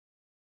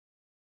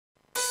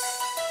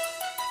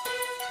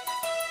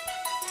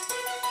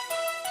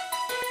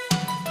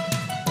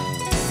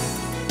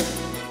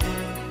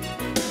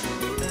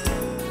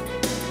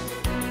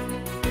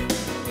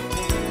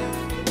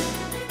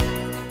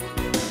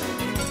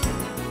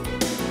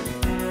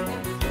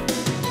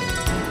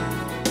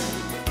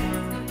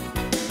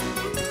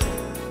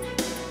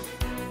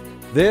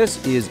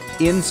This is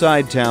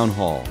Inside Town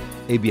Hall,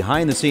 a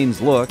behind-the-scenes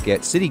look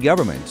at city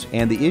government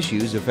and the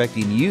issues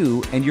affecting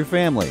you and your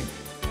family.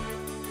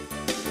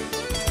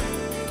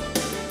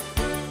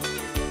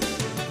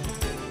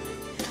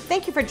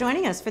 Thank you for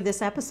joining us for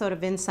this episode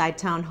of Inside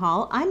Town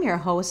Hall. I'm your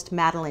host,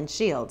 Madeline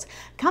Shields.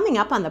 Coming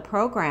up on the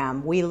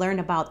program, we learn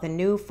about the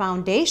new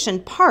Foundation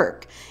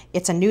Park.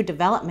 It's a new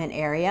development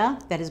area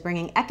that is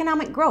bringing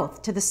economic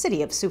growth to the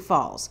city of Sioux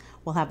Falls.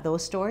 We'll have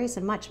those stories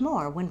and much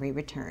more when we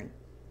return.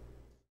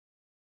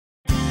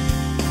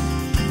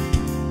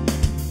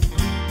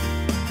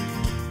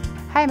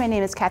 Hi, my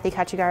name is Kathy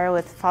Kachigara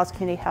with Falls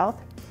Community Health.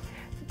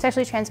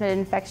 Sexually transmitted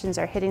infections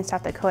are hitting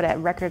South Dakota at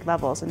record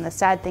levels, and the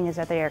sad thing is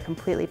that they are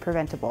completely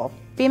preventable.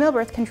 Female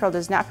birth control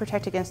does not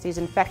protect against these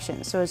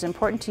infections, so it is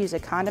important to use a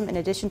condom in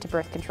addition to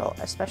birth control,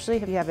 especially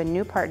if you have a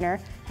new partner,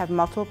 have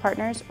multiple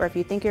partners, or if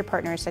you think your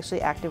partner is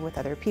sexually active with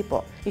other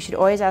people. You should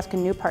always ask a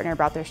new partner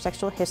about their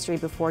sexual history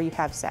before you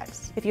have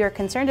sex. If you are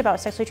concerned about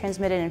sexually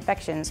transmitted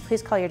infections,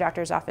 please call your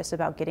doctor's office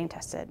about getting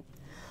tested.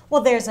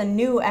 Well, there's a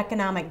new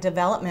economic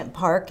development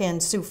park in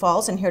Sioux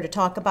Falls, and here to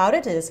talk about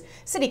it is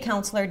City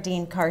Councilor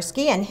Dean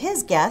Karsky and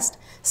his guest,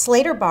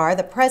 Slater Barr,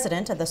 the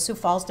president of the Sioux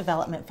Falls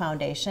Development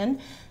Foundation.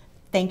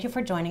 Thank you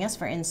for joining us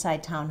for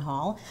Inside Town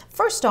Hall.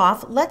 First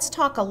off, let's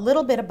talk a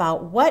little bit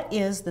about what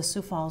is the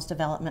Sioux Falls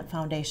Development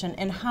Foundation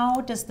and how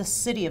does the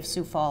City of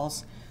Sioux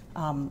Falls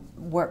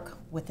work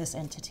with this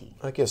entity?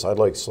 I guess I'd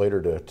like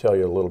Slater to tell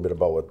you a little bit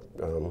about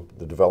what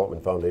the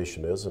Development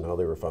Foundation is and how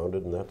they were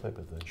founded and that type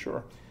of thing.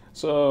 Sure.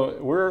 So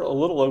we're a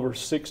little over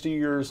 60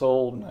 years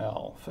old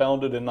now,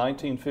 founded in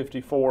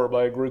 1954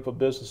 by a group of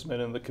businessmen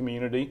in the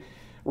community,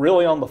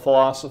 really on the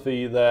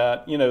philosophy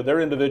that, you know,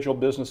 their individual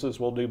businesses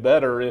will do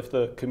better if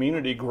the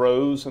community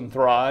grows and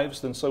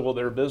thrives, then so will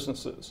their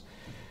businesses.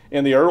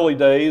 In the early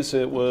days,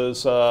 it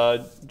was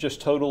just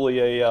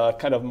totally a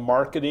kind of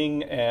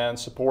marketing and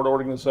support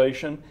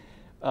organization.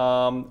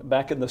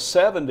 Back in the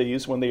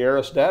 70s, when the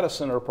Aris Data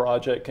Center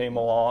project came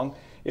along,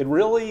 it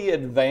really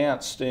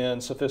advanced in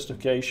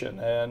sophistication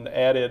and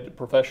added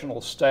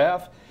professional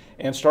staff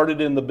and started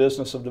in the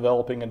business of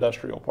developing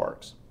industrial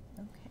parks.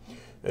 Okay.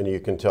 And you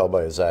can tell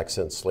by his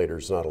accent,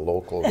 Slater's not a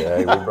local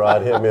guy. We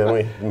brought him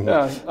in.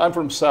 Yeah, I'm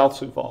from South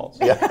Sioux Falls.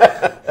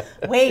 Yeah.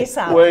 Way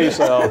south. Way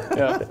south,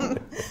 yeah.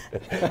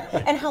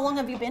 And how long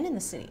have you been in the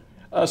city?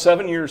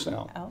 7 years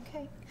now.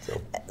 Okay.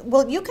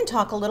 Well, you can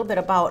talk a little bit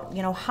about,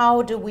 you know,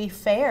 how do we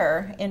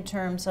fare in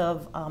terms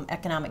of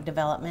economic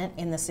development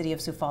in the city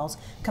of Sioux Falls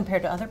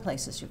compared to other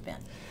places you've been?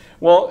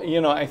 Well, you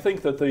know, I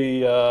think that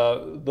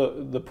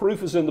the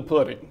proof is in the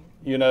pudding.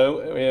 You know,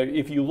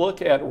 if you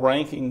look at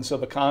rankings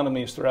of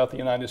economies throughout the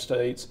United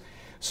States,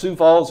 Sioux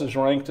Falls is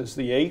ranked as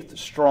the 8th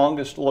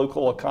strongest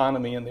local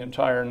economy in the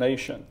entire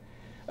nation,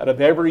 out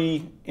of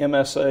every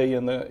MSA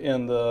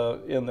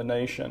in the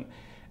nation.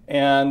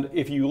 And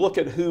if you look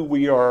at who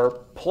we are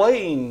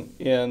playing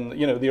in,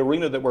 you know, the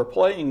arena that we're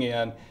playing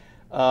in,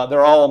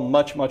 they're all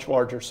much, much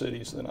larger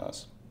cities than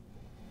us.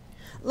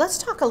 Let's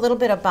talk a little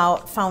bit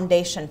about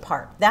Foundation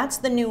Park. That's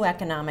the new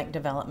economic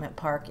development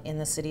park in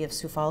the city of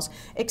Sioux Falls.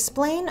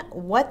 Explain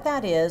what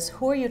that is,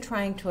 who are you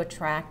trying to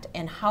attract,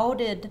 and how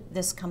did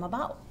this come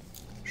about?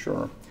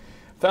 Sure.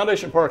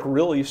 Foundation Park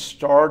really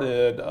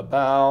started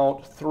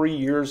about 3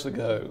 years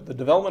ago. The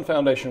Development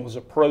Foundation was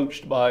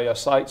approached by a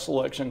site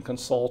selection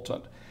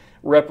consultant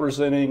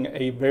representing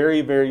a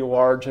very, very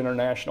large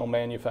international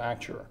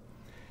manufacturer.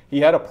 He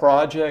had a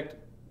project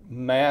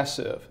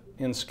massive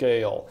in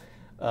scale,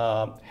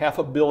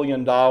 $500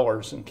 million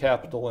in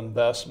capital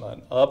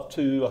investment, up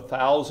to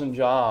 1,000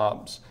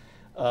 jobs,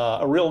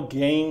 a real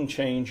game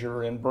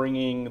changer in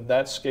bringing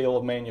that scale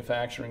of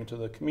manufacturing to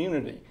the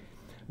community.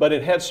 But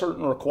it had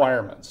certain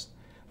requirements.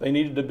 They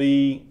needed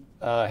to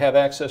have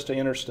access to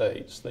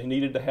interstates. They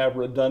needed to have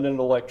redundant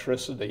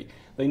electricity.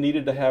 They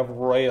needed to have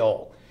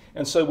rail.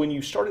 And so when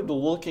you started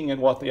looking at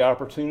what the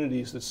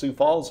opportunities that Sioux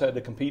Falls had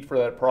to compete for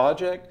that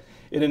project,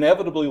 it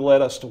inevitably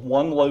led us to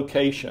one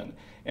location,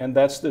 and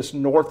that's this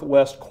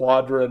northwest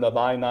quadrant of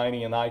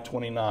I-90 and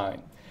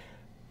I-29.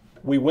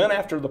 We went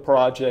after the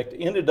project,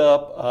 ended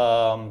up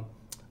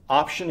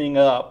optioning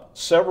up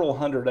several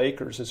hundred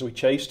acres as we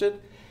chased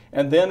it,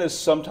 and then, as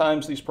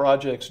sometimes these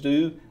projects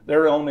do,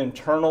 their own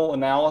internal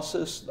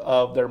analysis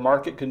of their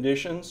market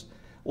conditions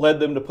led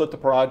them to put the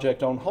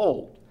project on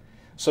hold.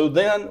 So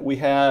then we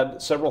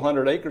had several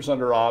hundred acres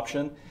under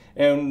option,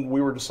 and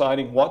we were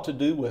deciding what to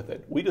do with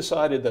it. We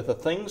decided that the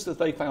things that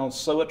they found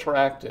so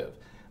attractive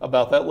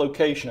about that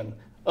location,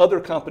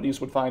 other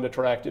companies would find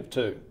attractive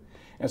too.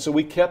 And so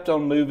we kept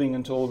on moving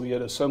until we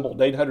had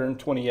assembled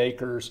 820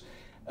 acres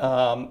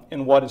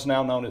in what is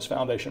now known as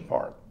Foundation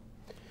Park.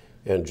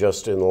 And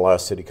just in the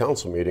last city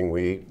council meeting,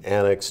 we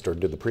annexed or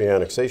did the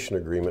pre-annexation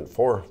agreement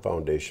for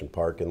Foundation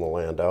Park in the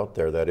land out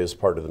there. That is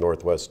part of the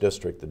Northwest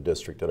District, the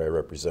district that I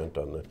represent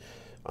on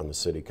the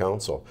city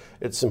council.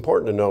 It's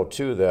important to know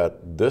too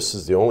that this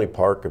is the only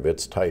park of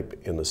its type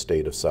in the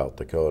state of South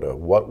Dakota.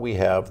 What we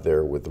have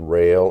there with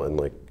rail and,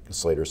 like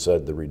Slater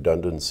said, the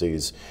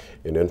redundancies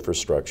in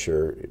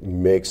infrastructure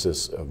makes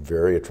this a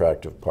very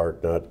attractive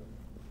park, not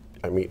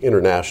I mean,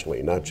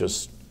 internationally, not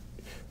just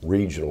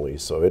regionally.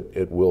 So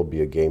it will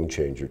be a game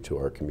changer to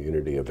our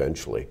community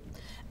eventually.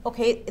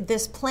 Okay,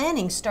 this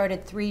planning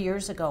started 3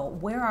 years ago.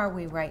 Where are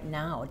we right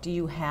now? Do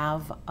you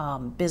have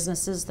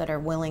businesses that are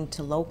willing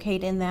to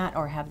locate in that,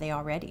 or have they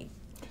already?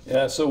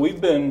 Yeah, so we've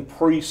been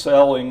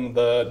pre-selling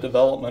the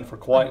development for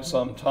quite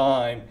some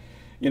time,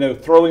 you know,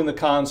 throwing the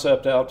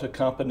concept out to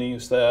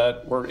companies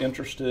that were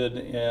interested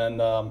in,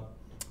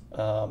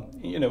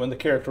 you know, in the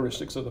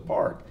characteristics of the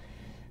park.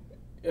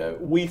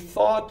 We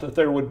thought that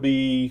there would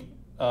be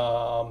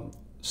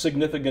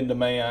significant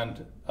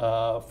demand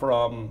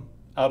from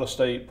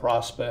out-of-state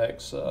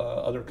prospects,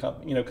 other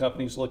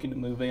companies looking to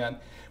move in.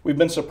 We've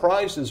been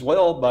surprised as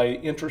well by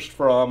interest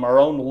from our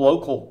own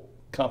local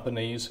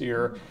companies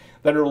here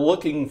that are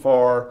looking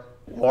for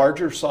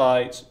larger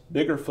sites,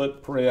 bigger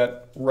footprint,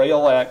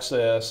 rail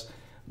access,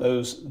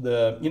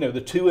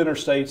 the two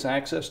interstates,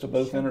 access to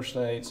both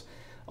interstates.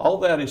 All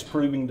that is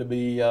proving to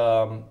be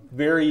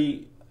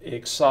very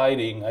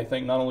exciting, I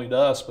think, not only to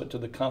us, but to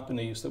the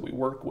companies that we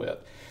work with.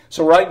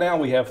 So right now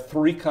we have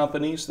 3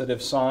 companies that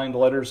have signed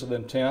letters of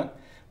intent.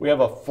 We have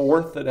a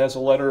 4th that has a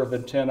letter of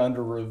intent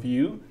under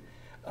review.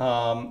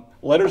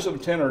 Letters of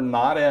intent are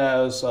not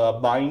as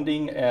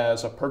binding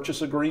as a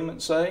purchase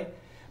agreement, say,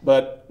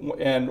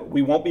 and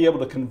we won't be able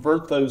to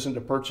convert those into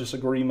purchase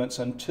agreements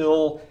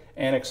until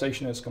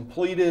annexation is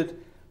completed,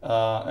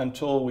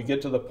 until we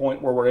get to the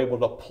point where we're able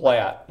to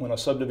plat, when a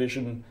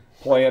subdivision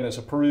plan is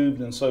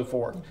approved and so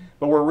forth.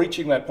 But we're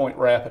reaching that point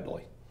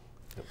rapidly.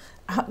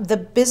 The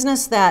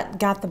business that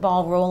got the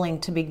ball rolling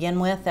to begin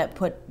with, that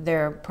put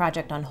their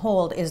project on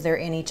hold, is there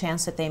any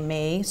chance that they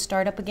may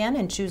start up again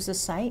and choose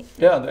this site?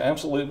 Yeah,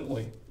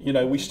 absolutely. You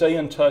know, we stay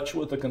in touch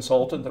with the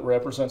consultant that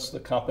represents the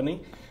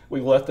company.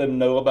 We let them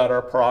know about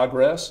our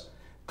progress.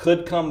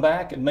 Could come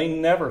back, it may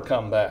never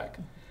come back.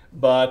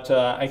 But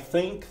I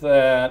think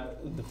that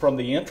from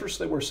the interest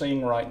that we're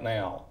seeing right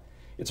now,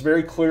 it's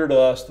very clear to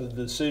us that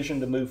the decision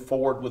to move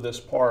forward with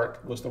this park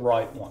was the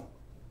right one.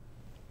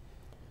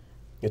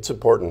 It's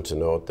important to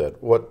note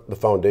that what the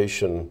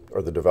foundation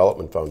or the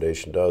development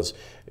foundation does,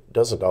 it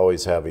doesn't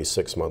always have a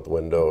 6-month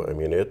window. I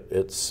mean,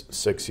 it's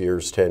 6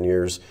 years, 10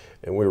 years,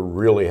 and we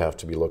really have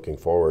to be looking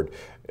forward.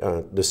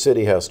 The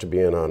city has to be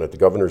in on it. The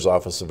Governor's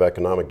Office of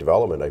Economic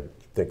Development, I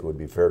think it would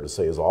be fair to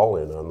say, is all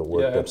in on the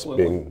work that's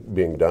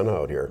being done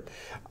out here.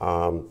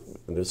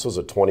 This was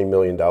a $20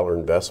 million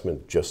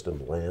investment just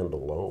in land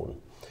alone.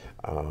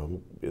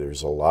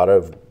 There's a lot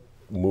of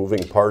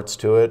moving parts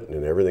to it,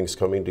 and everything's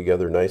coming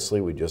together nicely.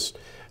 We just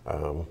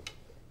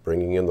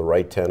bringing in the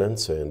right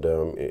tenants and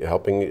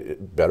helping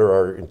better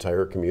our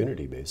entire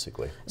community,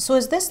 basically. So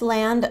is this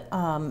land,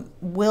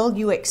 will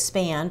you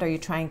expand? Are you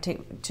trying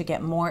to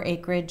get more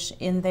acreage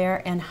in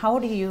there? And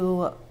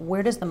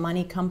where does the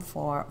money come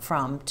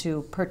from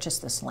to purchase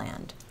this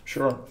land?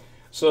 Sure.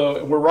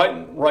 So we're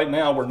right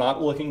now we're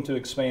not looking to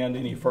expand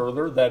any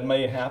further. That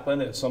may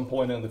happen at some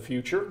point in the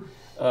future.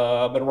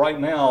 But right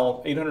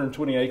now,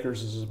 820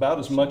 acres is about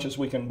as much as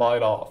we can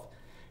bite off.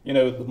 You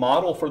know, the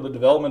model for the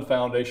Development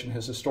Foundation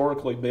has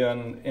historically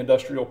been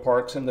industrial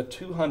parks in the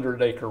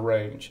 200-acre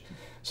range.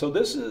 So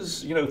this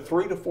is,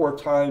 3 to 4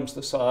 times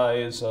the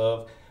size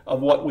of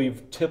what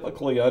we've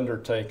typically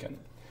undertaken.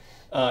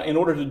 In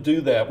order to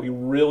do that, we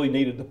really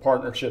needed the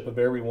partnership of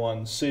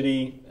everyone,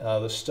 city,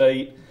 the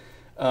state.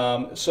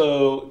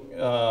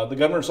 So the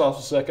Governor's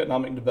Office of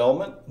Economic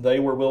Development, they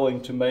were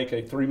willing to make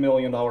a $3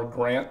 million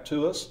grant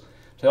to us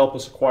to help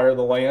us acquire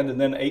the land, and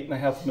then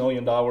 $8.5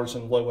 million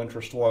in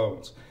low-interest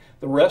loans.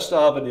 The rest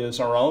of it is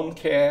our own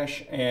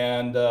cash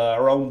and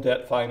our own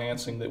debt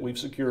financing that we've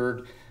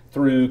secured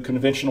through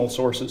conventional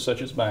sources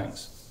such as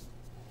banks.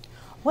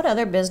 What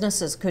other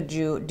businesses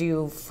do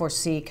you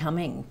foresee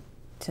coming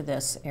to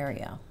this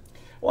area?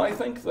 Well, I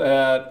think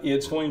that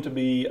it's going to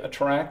be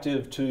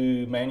attractive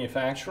to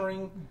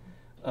manufacturing.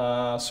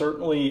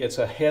 Certainly, it's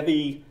a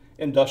heavy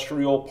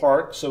industrial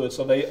park, so it's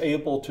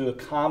able to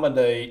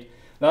accommodate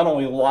not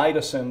only light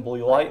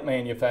assembly, light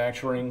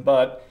manufacturing,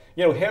 but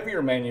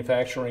heavier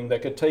manufacturing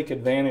that could take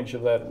advantage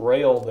of that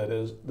rail that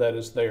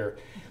is there.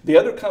 The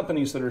other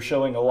companies that are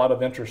showing a lot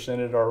of interest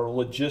in it are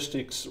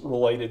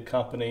logistics-related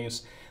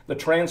companies. The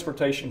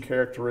transportation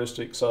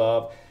characteristics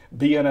of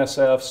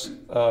BNSF's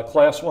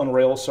Class 1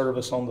 rail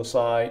service on the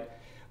site,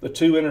 the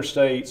 2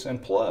 interstates,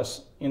 and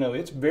plus,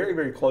 it's very,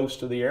 very close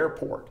to the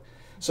airport.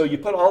 So you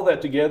put all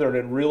that together and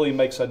it really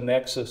makes a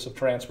nexus of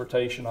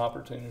transportation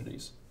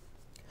opportunities.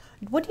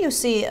 What do you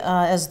see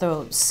as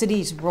the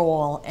city's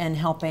role in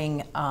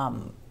helping,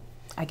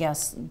 I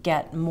guess,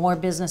 get more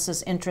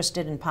businesses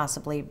interested in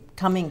possibly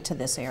coming to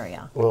this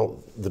area?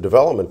 Well, the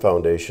Development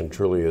Foundation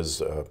truly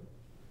is a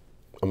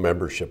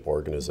membership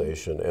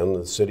organization, and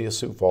the City of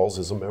Sioux Falls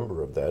is a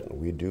member of that, and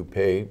we do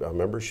pay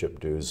membership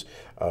dues,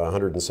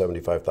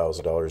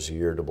 $175,000 a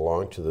year to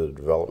belong to the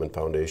Development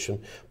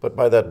Foundation. But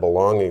by that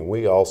belonging,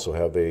 we also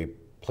have a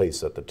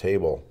place at the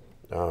table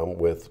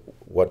with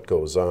what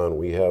goes on.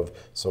 We have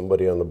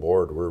somebody on the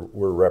board.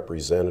 We're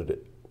represented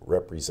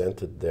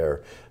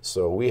there.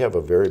 So we have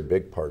a very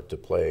big part to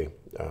play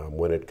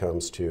when it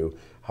comes to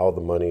how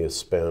the money is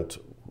spent,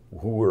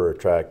 who we're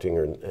attracting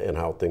and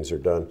how things are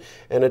done.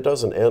 And it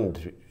doesn't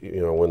end,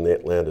 when the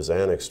land is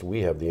annexed.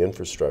 We have the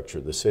infrastructure.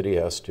 The city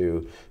has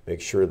to make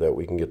sure that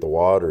we can get the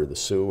water, the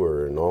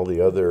sewer, and all the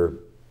other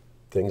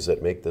things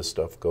that make this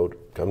stuff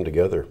come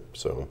together.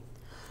 So,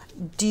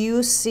 do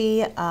you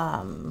see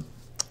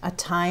a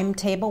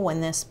timetable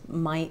when this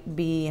might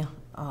be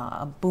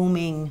a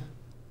booming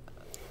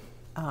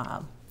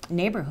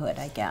neighborhood,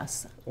 I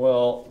guess?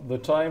 Well, the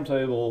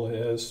timetable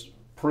has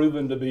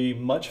proven to be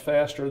much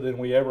faster than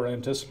we ever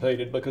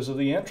anticipated because of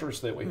the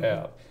interest that we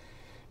have.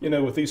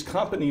 With these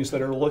companies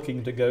that are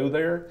looking to go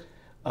there,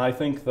 I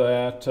think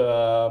that,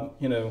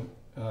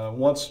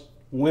 once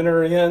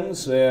winter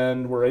ends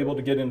and we're able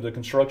to get into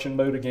construction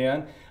mode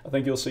again, I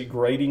think you'll see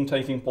grading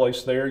taking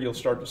place there. You'll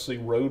start to see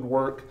road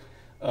work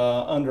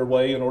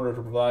underway in order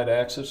to provide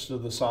access to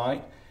the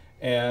site.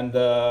 And,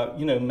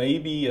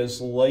 maybe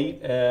as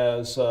late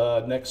as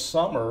next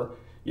summer,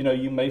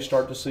 you may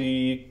start to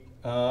see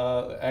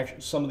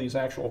some of these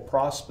actual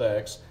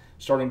prospects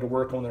starting to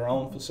work on their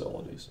own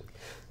facilities.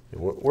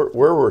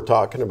 Where we're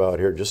talking about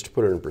here, just to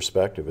put it in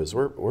perspective, is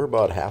we're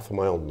about half a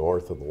mile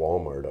north of the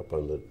Walmart up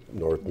on the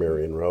North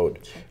Marion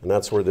Road. And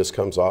that's where this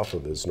comes off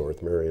of, is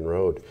North Marion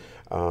Road.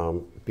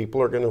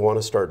 People are going to want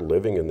to start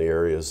living in the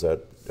areas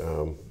that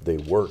they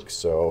work.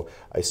 So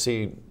I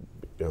see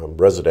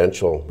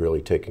residential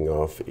really taking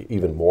off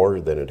even more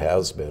than it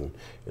has been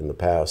in the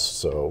past.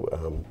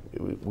 So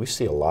we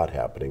see a lot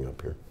happening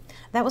up here.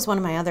 That was one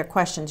of my other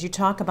questions. You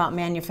talk about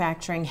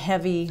manufacturing,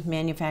 heavy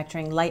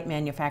manufacturing, light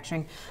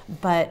manufacturing,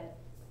 but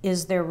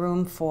is there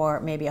room for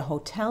maybe a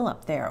hotel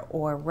up there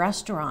or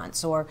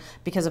restaurants? Or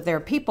because if there are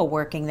people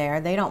working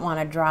there, they don't want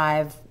to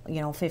drive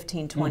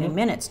 15, 20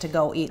 minutes to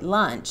go eat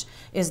lunch.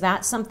 Is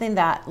that something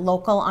that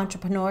local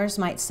entrepreneurs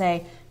might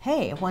say,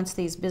 hey, once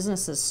these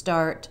businesses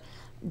start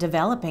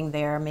developing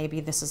there, maybe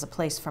this is a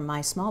place for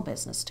my small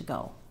business to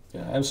go?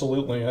 Yeah,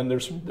 absolutely, and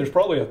there's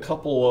probably a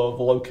couple of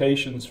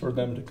locations for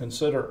them to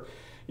consider.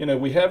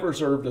 We have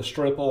reserved a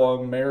strip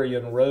along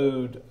Marion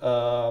Road,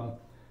 kind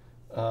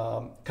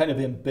of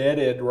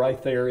embedded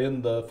right there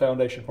in the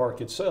Foundation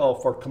Park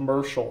itself for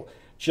commercial,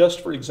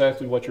 just for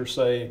exactly what you're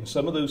saying.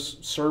 Some of those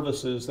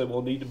services that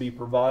will need to be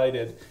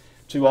provided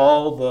to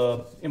all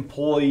the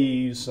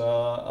employees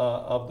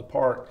of the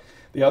park.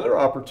 The other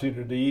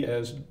opportunity,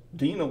 as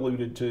Dean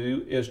alluded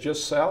to, is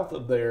just south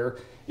of there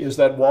is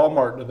that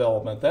Walmart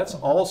development. That's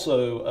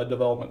also a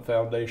Development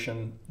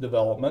Foundation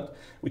development.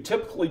 We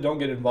typically don't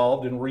get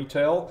involved in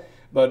retail,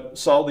 but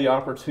saw the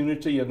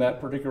opportunity in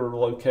that particular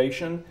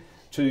location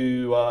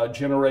to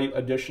generate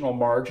additional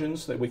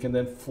margins that we can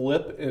then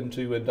flip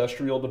into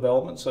industrial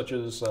development, such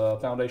as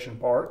Foundation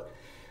Park.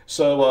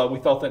 So we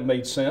thought that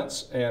made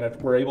sense, and if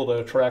we're able to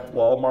attract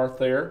Walmart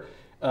there.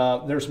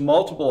 There's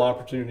multiple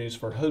opportunities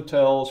for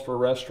hotels, for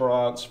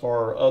restaurants,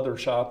 for other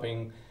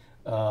shopping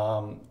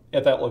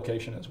at that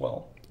location as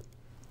well.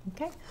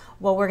 Okay.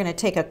 Well, we're going to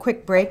take a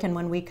quick break, and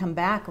when we come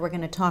back, we're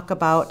going to talk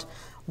about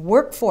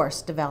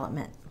workforce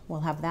development.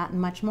 We'll have that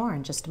and much more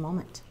in just a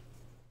moment.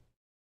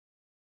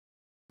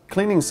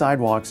 Cleaning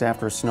sidewalks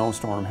after a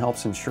snowstorm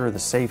helps ensure the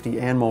safety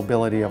and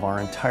mobility of our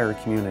entire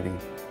community.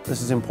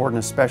 This is important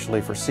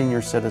especially for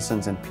senior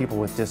citizens and people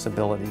with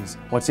disabilities.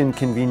 What's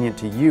inconvenient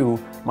to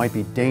you might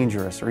be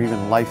dangerous or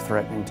even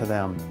life-threatening to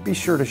them. Be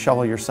sure to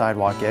shovel your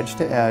sidewalk edge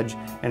to edge,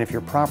 and if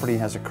your property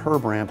has a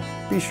curb ramp,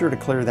 be sure to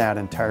clear that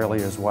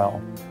entirely as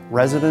well.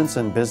 Residents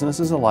and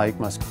businesses alike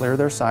must clear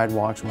their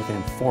sidewalks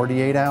within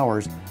 48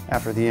 hours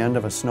after the end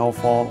of a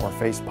snowfall or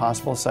face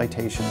possible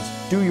citations.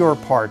 Do your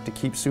part to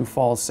keep Sioux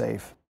Falls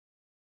safe.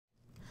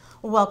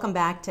 Welcome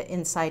back to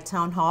Inside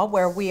Town Hall,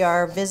 where we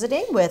are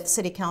visiting with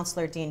City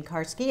Councilor Dean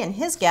Karsky and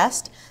his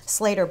guest,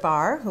 Slater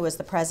Barr, who is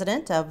the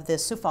president of the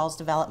Sioux Falls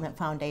Development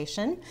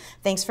Foundation.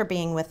 Thanks for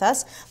being with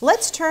us.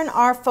 Let's turn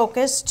our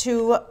focus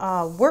to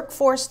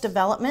workforce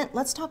development.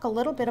 Let's talk a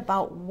little bit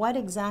about what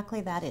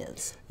exactly that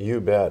is.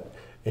 You bet.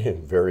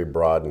 Very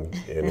broad and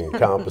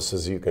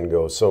encompasses, you can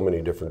go so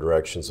many different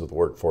directions with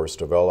workforce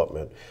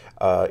development.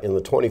 In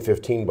the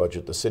 2015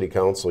 budget, the City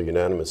Council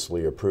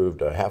unanimously approved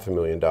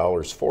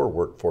 $500,000 for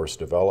workforce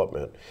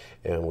development,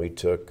 and we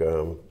took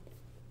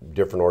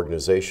different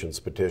organizations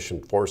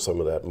petitioned for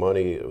some of that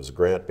money. It was a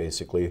grant,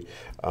 basically.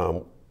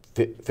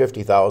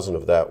 $50,000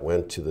 of that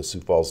went to the Sioux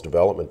Falls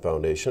Development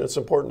Foundation. It's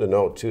important to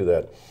note, too,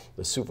 that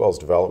the Sioux Falls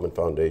Development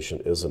Foundation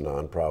is a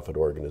nonprofit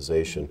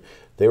organization.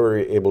 They were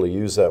able to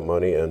use that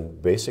money, and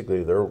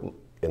basically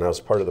and as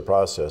part of the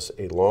process,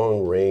 a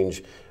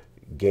long-range,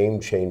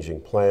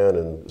 game-changing plan,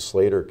 and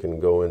Slater can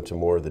go into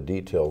more of the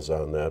details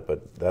on that,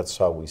 but that's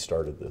how we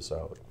started this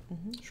out.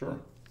 Mm-hmm. Sure.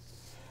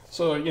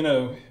 So,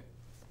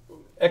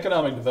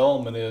 economic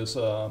development is,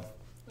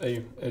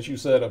 as you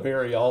said, a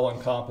very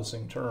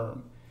all-encompassing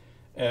term.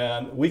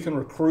 And we can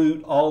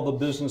recruit all the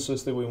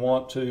businesses that we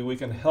want to. We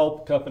can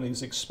help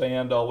companies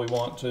expand all we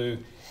want to.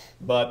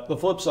 But the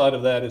flip side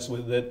of that is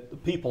that the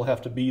people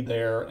have to be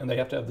there, and they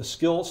have to have the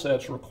skill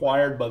sets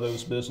required by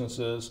those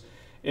businesses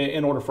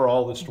in order for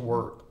all this to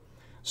work.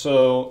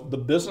 So the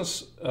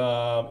business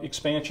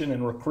expansion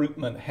and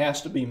recruitment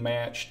has to be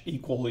matched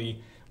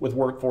equally with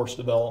workforce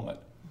development.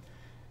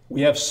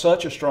 We have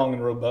such a strong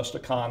and robust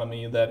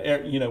economy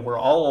that, you know, we're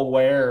all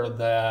aware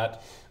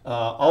that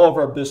all of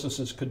our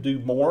businesses could do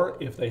more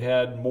if they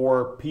had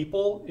more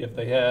people, if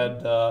they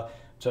had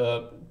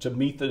to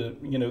meet the,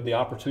 you know, the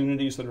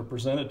opportunities that are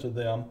presented to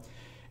them.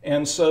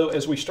 And so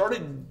as we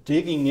started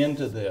digging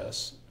into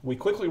this, we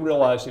quickly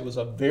realized it was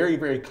a very,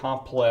 very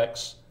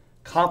complex,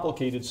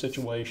 complicated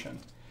situation.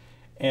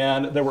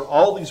 And there were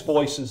all these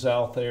voices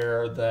out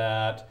there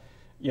that,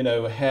 you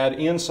know, had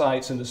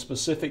insights into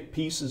specific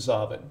pieces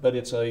of it, but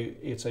it's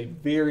a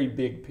very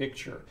big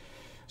picture.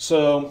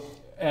 So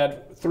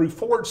through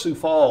Ford Sioux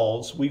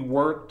Falls, we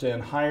worked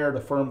and hired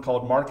a firm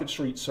called Market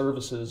Street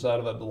Services out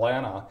of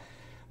Atlanta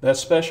that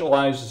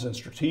specializes in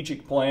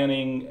strategic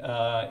planning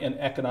and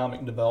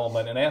economic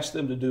development, and asked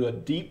them to do a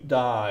deep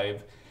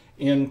dive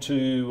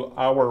into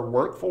our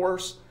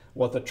workforce,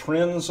 what the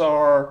trends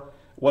are,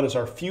 what does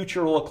our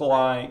future look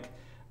like,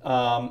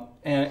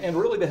 and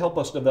really to help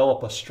us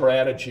develop a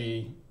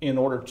strategy in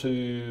order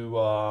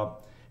to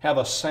have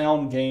a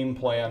sound game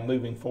plan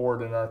moving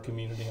forward in our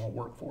community and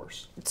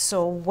workforce.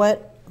 So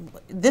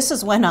this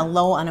is when a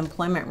low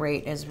unemployment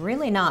rate is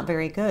really not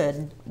very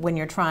good when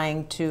you're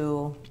trying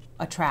to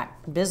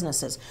attract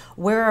businesses.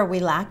 Where are we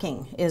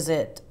lacking? Is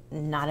it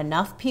not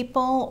enough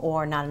people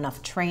or not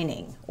enough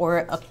training, or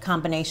a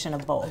combination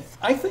of both?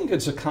 I think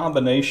it's a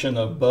combination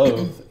of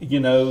both. You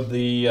know,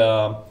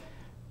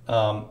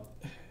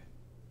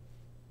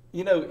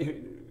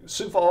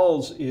 Sioux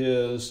Falls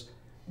is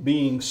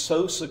being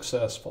so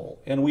successful,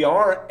 and we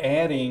are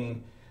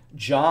adding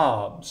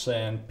jobs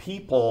and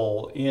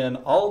people in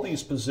all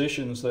these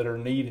positions that are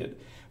needed.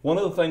 One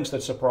of the things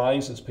that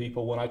surprises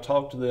people when I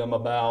talk to them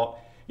about,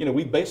 you know,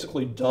 we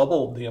basically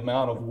doubled the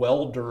amount of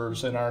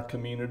welders in our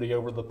community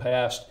over the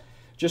past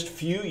just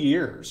few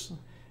years,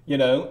 you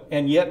know,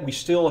 and yet we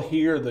still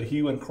hear the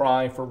hue and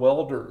cry for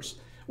welders.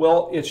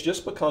 Well, it's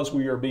just because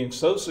we are being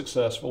so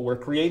successful, we're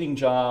creating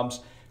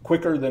jobs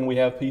quicker than we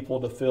have people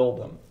to fill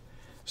them.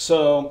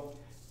 So,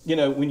 you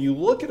know, when you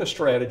look at a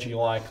strategy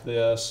like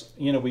this,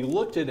 you know, we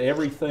looked at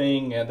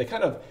everything, and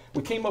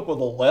we came up with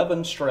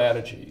 11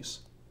 strategies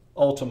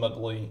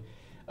ultimately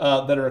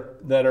that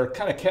are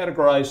kind of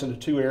categorized into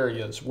two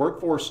areas: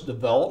 workforce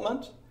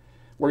development,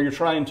 where you're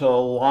trying to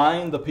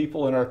align the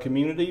people in our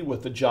community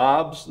with the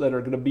jobs that are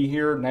going to be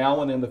here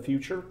now and in the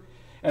future,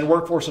 and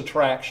workforce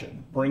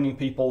attraction, bringing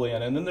people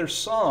in. And then there's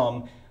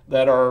some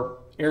that are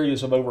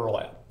areas of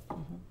overlap.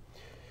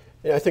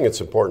 Yeah, I think it's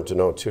important to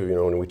note too, you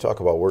know, when we talk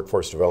about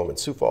workforce development,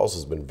 Sioux Falls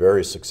has been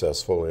very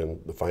successful in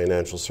the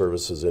financial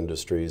services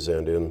industries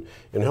and in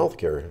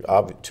healthcare,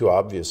 two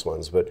obvious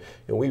ones, but you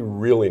know, we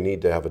really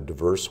need to have a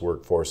diverse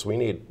workforce. We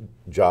need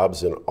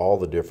jobs in all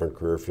the different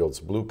career fields,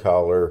 blue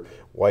collar,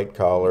 white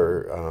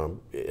collar,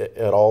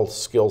 at all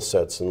skill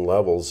sets and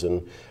levels.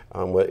 And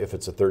if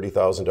it's a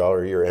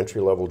 $30,000 a year entry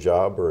level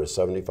job or a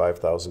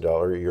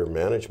 $75,000 a year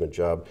management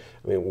job,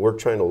 I mean, we're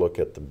trying to look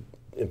at the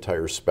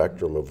entire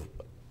spectrum of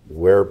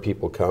where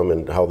people come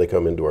and how they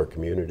come into our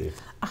community.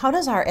 How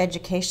does our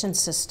education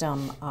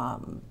system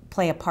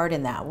play a part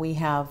in that? We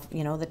have,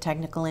 you know, the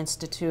Technical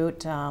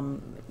Institute,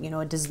 you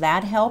know, does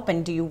that help?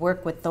 And do you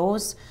work with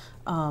those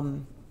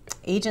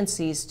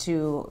agencies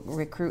to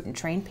recruit and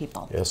train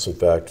people? Yes, in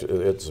fact,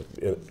 it's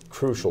a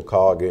crucial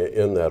cog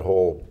in that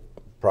whole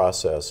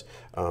process.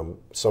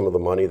 Some of the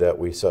money that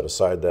we set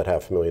aside, that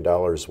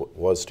 $500,000,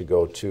 was to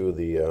go to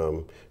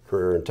the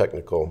career and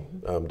technical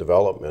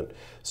development.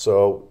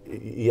 So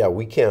yeah,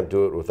 we can't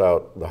do it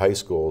without the high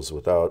schools,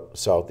 without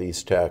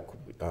Southeast Tech,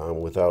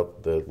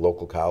 without the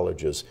local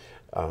colleges.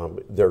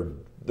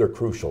 They're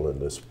crucial in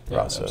this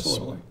process.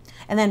 Absolutely.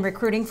 And then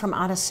recruiting from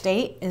out of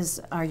state,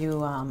 are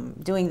you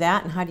doing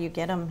that, and how do you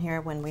get them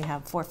here when we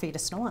have 4 feet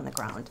of snow on the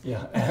ground?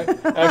 Yeah,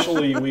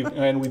 actually,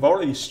 we've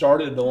already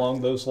started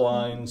along those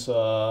lines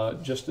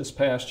just this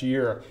past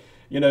year.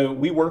 You know,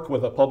 we work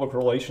with a public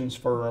relations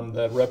firm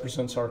that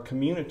represents our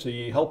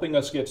community, helping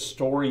us get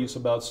stories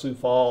about Sioux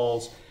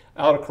Falls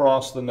out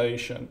across the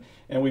nation.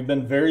 And we've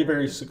been very,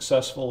 very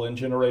successful in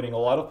generating a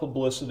lot of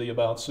publicity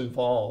about Sioux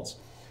Falls.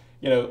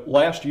 You know,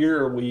 last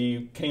year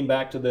we came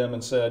back to them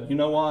and said, you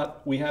know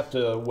what, we have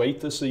to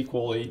weight this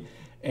equally,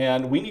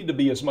 and we need to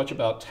be as much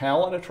about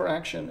talent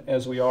attraction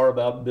as we are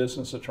about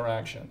business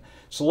attraction.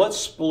 So let's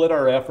split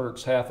our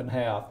efforts half and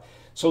half.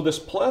 So this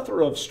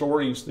plethora of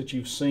stories that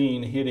you've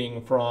seen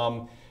hitting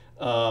from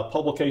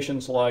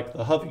publications like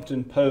the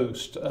Huffington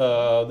Post,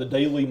 the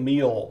Daily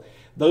Meal,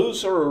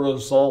 those are a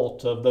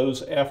result of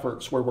those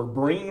efforts where we're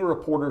bringing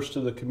reporters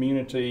to the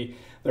community.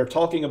 They're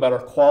talking about our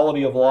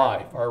quality of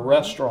life, our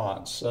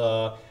restaurants,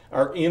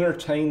 our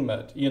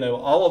entertainment, you know,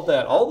 all of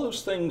that, all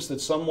those things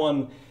that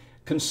someone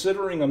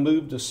considering a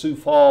move to Sioux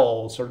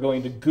Falls are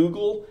going to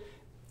Google,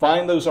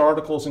 find those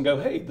articles and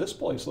go, hey, this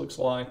place looks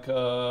like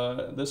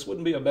this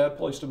wouldn't be a bad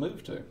place to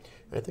move to.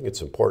 I think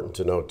it's important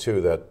to note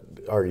too that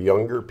our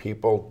younger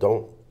people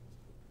don't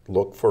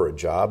look for a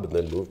job and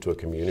then move to a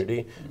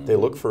community. They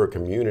look for a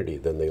community,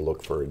 then they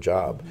look for a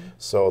job.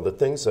 So the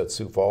things at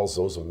Sioux Falls,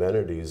 those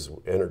amenities,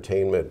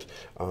 entertainment,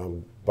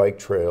 bike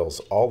trails,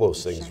 all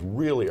those things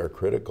really are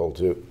critical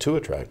to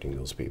attracting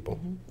those people.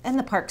 And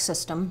the park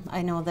system,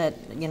 I know that,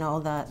 you know,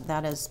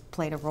 that has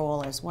played a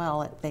role as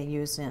well. They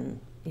use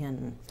in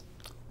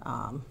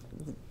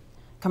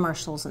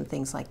commercials and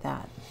things like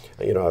that.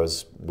 You know, I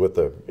was with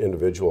an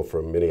individual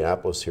from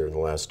Minneapolis here in the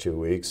last 2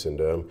 weeks,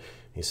 and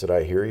he said,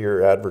 I hear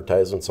your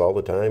advertisements all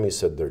the time. He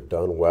said, they're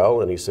done well,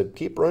 and he said,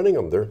 keep running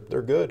them,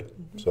 they're good.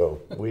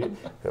 So I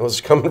was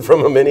coming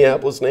from a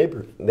Minneapolis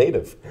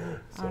native.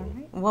 So. All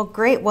right. Well,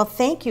 great. Well,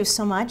 thank you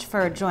so much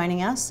for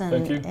joining us, and,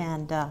 Thank you.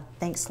 and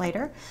thanks,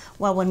 Slater.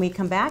 Well, when we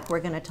come back,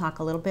 we're going to talk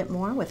a little bit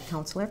more with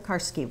Councilor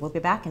Karsky. We'll be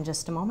back in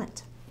just a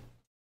moment.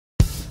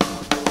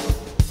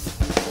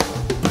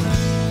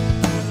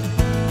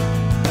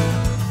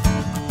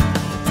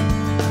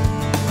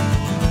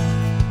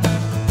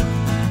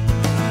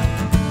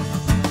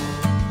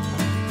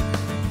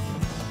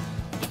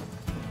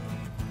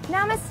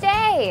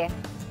 Namaste!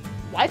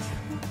 What?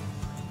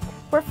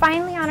 We're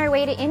finally on our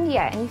way to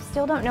India, and you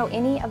still don't know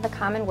any of the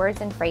common words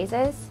and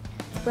phrases?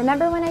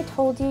 Remember when I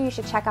told you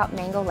should check out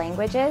Mango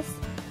Languages?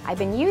 I've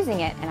been using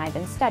it, and I've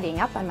been studying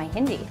up on my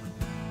Hindi.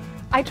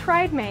 I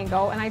tried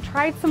Mango, and I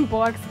tried some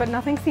books, but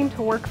nothing seemed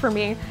to work for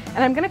me,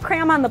 and I'm gonna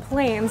cram on the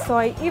plane, so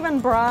I even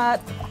brought...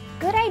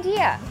 Good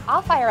idea.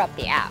 I'll fire up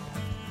the app.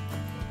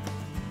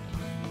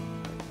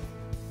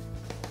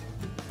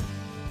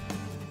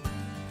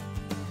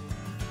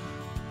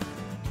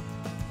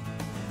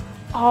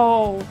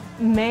 Oh,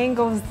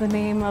 Mango's the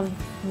name of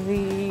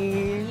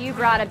the... You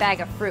brought a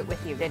bag of fruit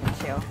with you, didn't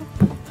you?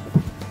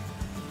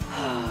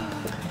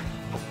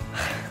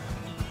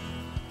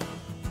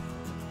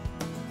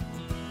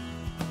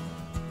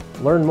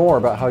 Learn more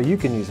about how you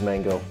can use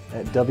Mango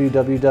at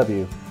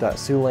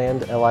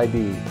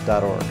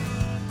www.siouxlandlib.org.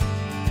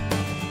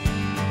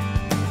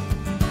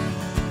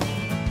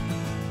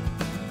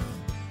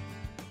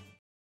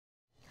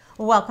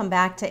 Welcome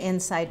back to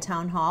Inside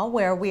Town Hall,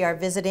 where we are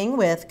visiting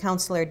with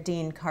Councilor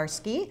Dean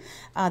Karsky.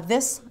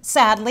 This,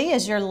 sadly,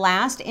 is your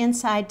last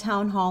Inside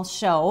Town Hall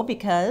show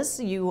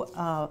because you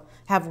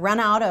have run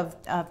out of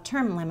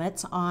term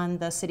limits on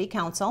the City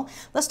Council.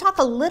 Let's talk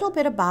a little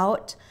bit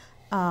about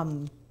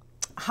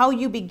how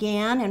you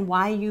began and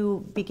why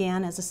you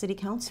began as a City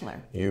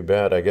Councilor. You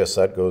bet. I guess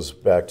that goes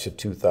back to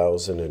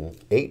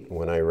 2008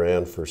 when I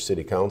ran for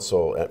City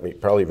Council,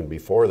 probably even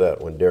before that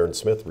when Darren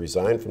Smith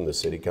resigned from the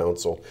City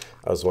Council.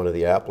 I was one of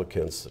the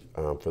applicants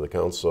for the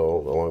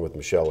council, along with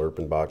Michelle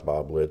Erpenbach,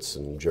 Bob Litz,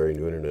 and Jerry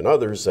Noonan and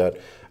others that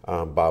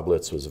Bob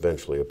Litz was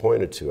eventually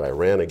appointed to. I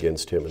ran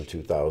against him in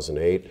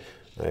 2008.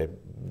 I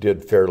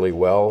did fairly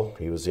well.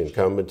 He was the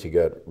incumbent. He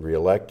got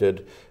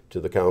reelected to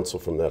the council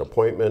from that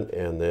appointment,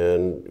 and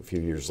then a few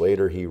years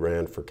later he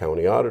ran for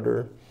county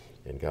auditor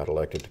and got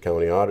elected to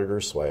county auditor,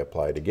 so I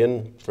applied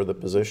again for the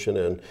position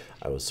and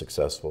I was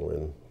successful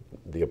in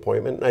the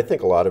appointment. And I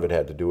think a lot of it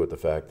had to do with the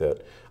fact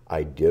that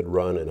I did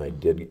run and I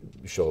did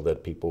show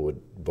that people would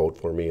vote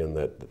for me and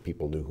that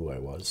people knew who I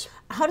was.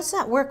 How does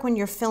that work when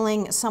you're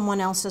filling someone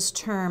else's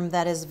term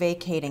that is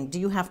vacating? Do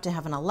you have to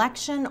have an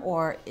election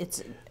or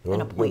it's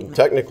an appointment?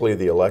 Technically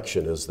the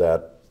election is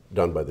that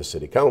done by the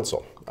City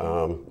Council.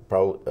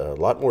 Probably a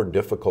lot more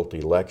difficult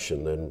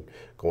election than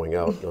going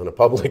out on a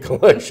public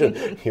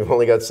election. You've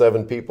only got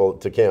 7 people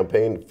to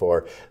campaign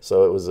for,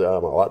 so it was a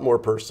lot more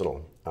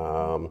personal.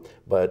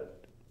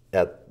 But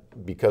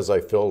because I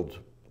filled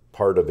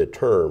part of a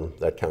term,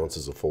 that counts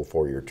as a full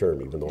 4-year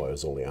term, even though I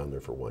was only on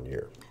there for 1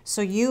 year.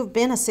 So you've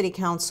been a City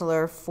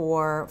Councilor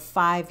for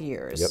 5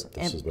 years. Yep,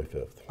 this is my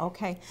 5th.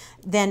 Okay,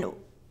 then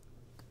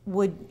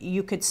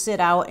you could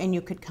sit out and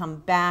you could come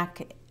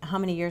back. How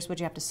many years would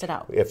you have to sit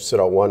out? You have to sit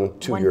out one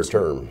 2-year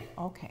term.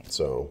 Okay.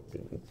 So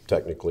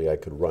technically I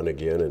could run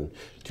again in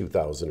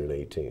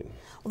 2018.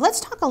 Well, let's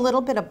talk a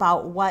little bit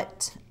about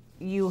what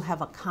you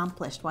have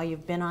accomplished while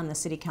you've been on the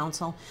City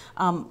Council,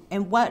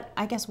 and what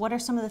are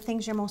some of the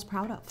things you're most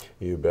proud of?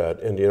 You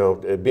bet. And you know,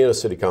 being a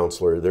City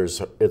Councilor,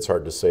 it's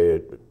hard to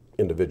say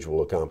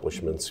individual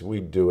accomplishments. We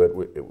do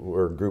it,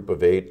 we're a group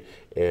of 8,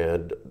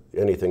 and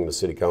anything the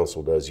City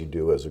Council does, you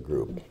do as a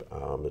group.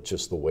 It's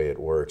just the way it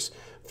works.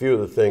 A few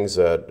of the things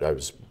that I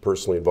was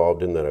personally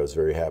involved in that I was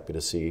very happy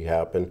to see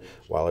happen,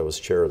 while I was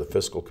chair of the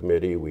Fiscal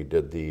Committee, we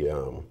did the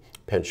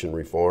pension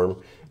reform,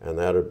 and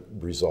that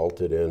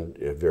resulted in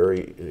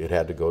it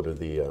had to go to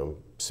the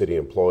city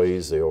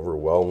employees. They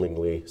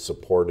overwhelmingly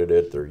supported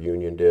it, their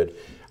union did.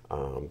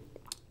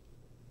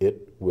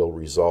 It will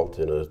result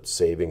in a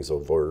savings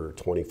over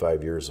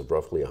 25 years of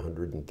roughly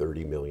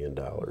 $130 million.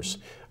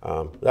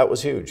 That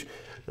was huge.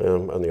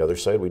 On the other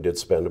side, we did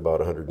spend about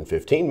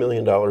 $115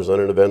 million on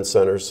an event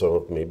center,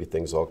 so maybe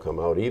things all come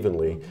out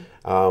evenly.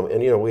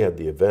 And you know, we had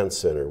the event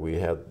center, we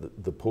had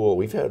the pool,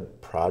 we've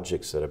had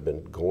projects that have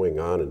been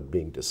going on and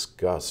being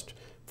discussed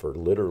for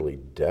literally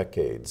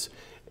decades.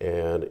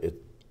 And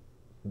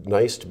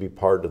nice to be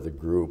part of the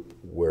group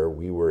where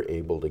we were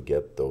able to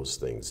get those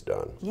things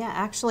done. Yeah,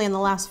 actually in the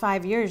last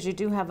 5 years you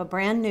do have a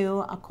brand new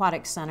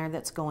aquatic center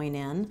that's going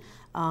in,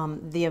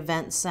 the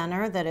event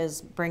center that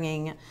is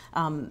bringing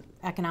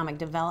economic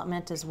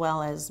development as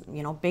well as,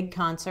 you know, big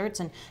concerts.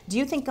 And do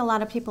you think a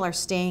lot of people are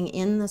staying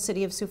in the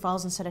city of Sioux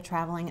Falls instead of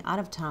traveling out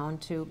of town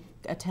to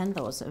attend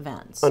those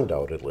events?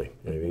 Undoubtedly.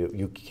 I mean,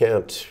 you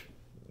can't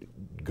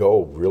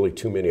go really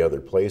too many other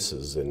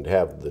places and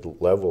have the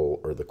level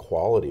or the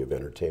quality of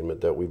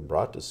entertainment that we've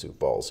brought to Sioux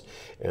Falls.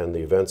 And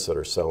the events that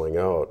are selling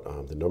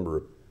out, the number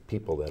of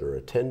people that are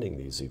attending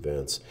these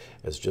events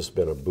has just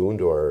been a boon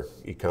to our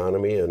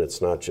economy, and it's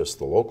not just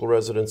the local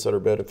residents that are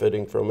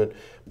benefiting from it,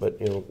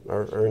 but, you know,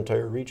 our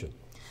entire region.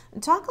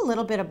 Talk a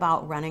little bit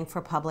about running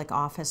for public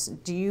office.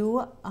 Do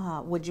you,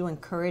 would you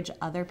encourage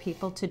other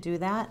people to do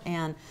that?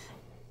 And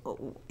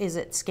is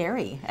it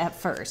scary at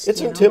first?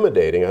 It's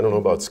intimidating. I don't know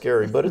about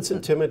scary, but it's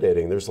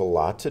intimidating. There's a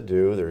lot to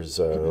do. There's,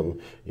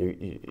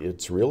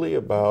 it's really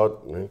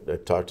about, I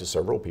talked to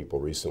several people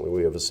recently.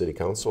 We have a city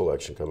council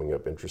election coming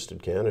up,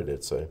 interested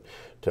candidates. I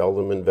tell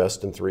them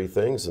invest in 3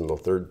 things, and the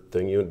third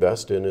thing you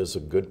invest in is a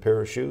good pair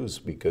of shoes,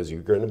 because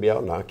you're going to be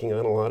out knocking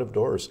on a lot of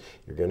doors.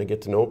 You're going to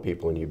get to know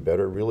people, and you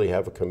better really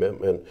have a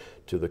commitment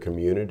to the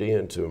community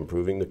and to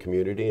improving the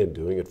community and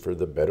doing it for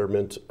the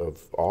betterment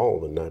of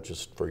all and not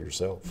just for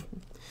yourself.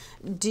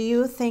 Do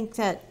you think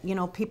that, you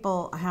know,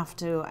 people have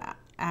to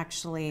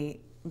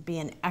actually be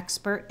an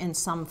expert in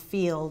some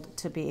field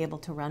to be able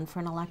to run for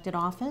an elected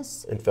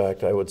office? In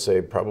fact, I would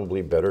say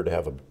probably better to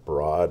have a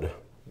broad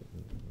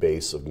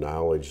base of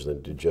knowledge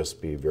than to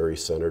just be very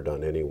centered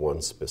on any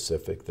one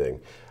specific thing.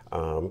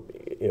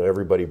 You know,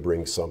 everybody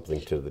brings something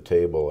to the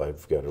table.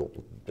 I've got a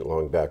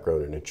long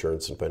background in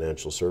insurance and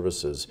financial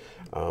services.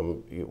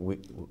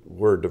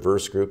 We're a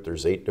diverse group.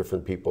 There's 8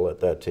 different people at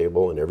that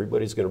table, and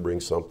everybody's going to bring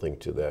something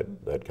to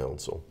that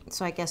council.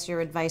 So I guess your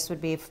advice would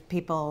be if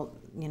people,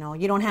 you know,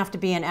 you don't have to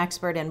be an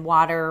expert in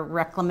water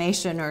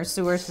reclamation or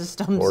sewer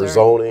systems. Or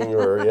zoning,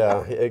 or,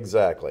 yeah,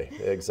 exactly.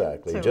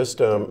 So, just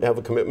have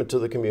a commitment to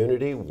the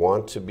community,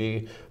 want to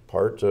be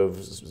part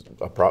of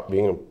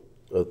being a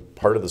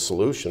part of the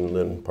solution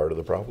than part of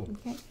the problem.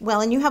 Okay. Well,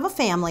 and you have a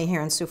family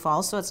here in Sioux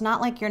Falls, so it's not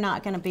like you're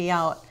not going to be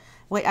out.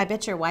 Wait, I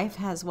bet your wife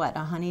has, what,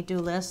 a honey-do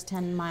list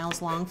 10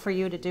 miles long for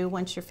you to do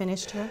once you're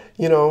finished here?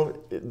 You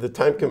know, the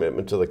time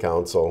commitment to the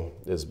council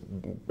is,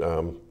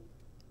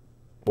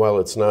 while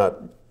it's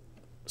not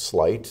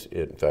slight,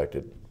 in fact,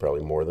 it's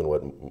probably more than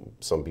what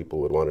some people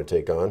would want to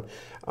take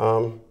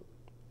on.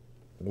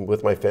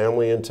 With my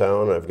family in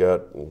town, I've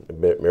got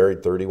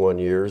married 31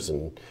 years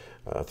and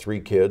 3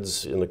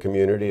 kids in the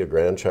community, a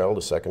grandchild,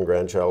 a second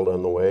grandchild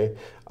on the way.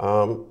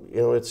 You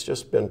know, it's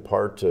just been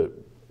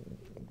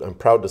I'm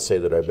proud to say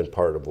that I've been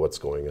part of what's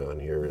going on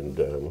here,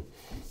 and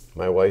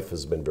my wife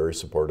has been very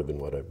supportive in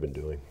what I've been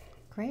doing.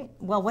 Great.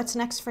 Well, what's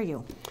next for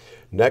you?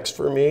 Next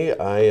for me,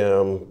 I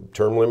am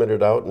term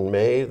limited out in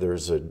May.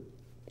 There's a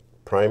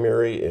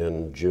primary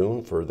in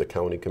June for the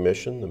county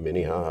commission, the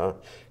Minnehaha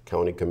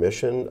County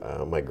Commission.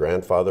 My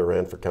grandfather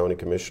ran for county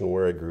commission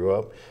where I grew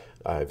up.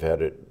 I've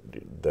had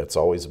it, that's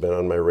always been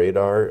on my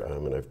radar,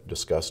 and I've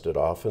discussed it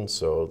often,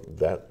 so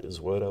that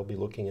is what I'll be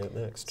looking at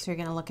next. So you're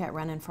going to look at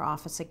running for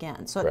office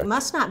again. So Correct. It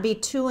must not be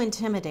too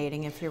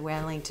intimidating if you're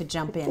willing to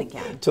jump in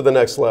again. To the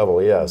next level,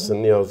 yes.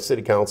 And, you know, the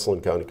city council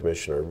and county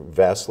commission are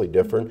vastly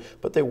different,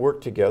 but they work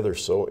together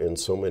in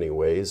so many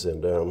ways,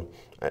 and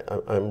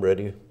I'm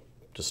ready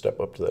to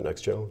step up to that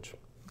next challenge.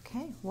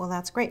 Okay, well,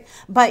 that's great.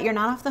 But you're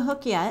not off the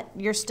hook yet.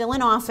 You're still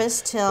in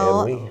office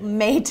till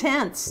May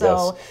 10th.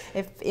 So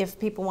yes. if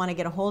people want to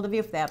get a hold of you,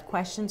 if they have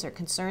questions or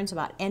concerns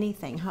about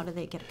anything, how do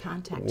they get in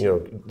contact you?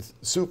 You know,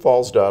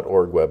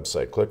 SiouxFalls.org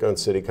website. Click on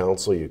City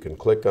Council. You can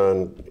click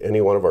on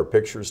any one of our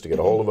pictures to get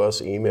a hold of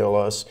us, email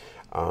us.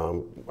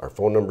 Our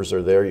phone numbers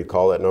are there. You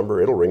call that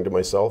number, it'll ring to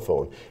my cell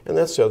phone. And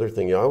that's the other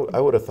thing. You know,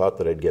 I would have thought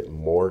that I'd get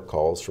more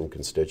calls from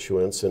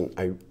constituents,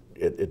 and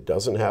it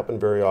doesn't happen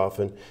very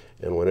often.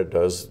 And when it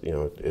does, you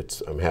know,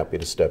 I'm happy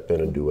to step in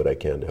and do what I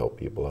can to help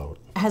people out.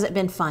 Has it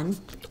been fun?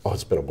 Oh,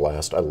 it's been a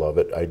blast. I love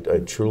it. I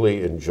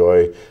truly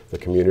enjoy the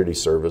community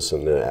service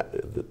and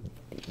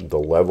the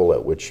level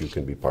at which you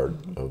can be part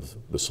of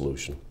the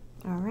solution.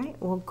 All right.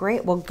 Well,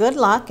 great. Well, good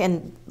luck.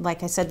 And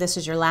like I said, this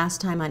is your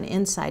last time on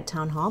Inside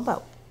Town Hall,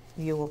 but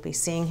you will be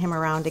seeing him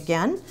around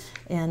again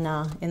in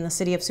the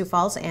city of Sioux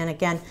Falls. And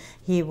again,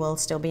 he will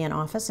still be in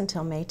office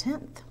until May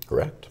 10th.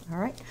 Correct. All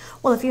right.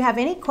 Well, if you have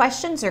any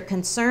questions or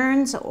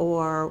concerns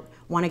or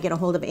want to get a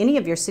hold of any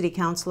of your city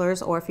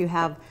councilors, or if you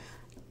have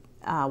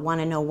want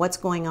to know what's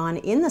going on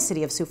in the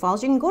city of Sioux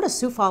Falls, you can go to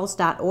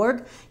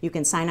SiouxFalls.org. You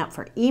can sign up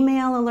for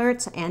email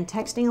alerts and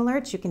texting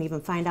alerts. You can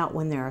even find out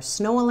when there are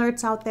snow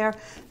alerts out there.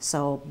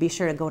 So be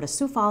sure to go to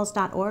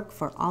SiouxFalls.org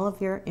for all of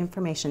your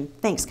information.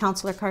 Thanks,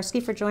 Councilor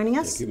Karsky, for joining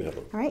us. Thank you,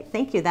 madam. All right,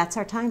 thank you. That's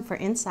our time for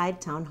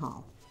Inside Town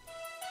Hall.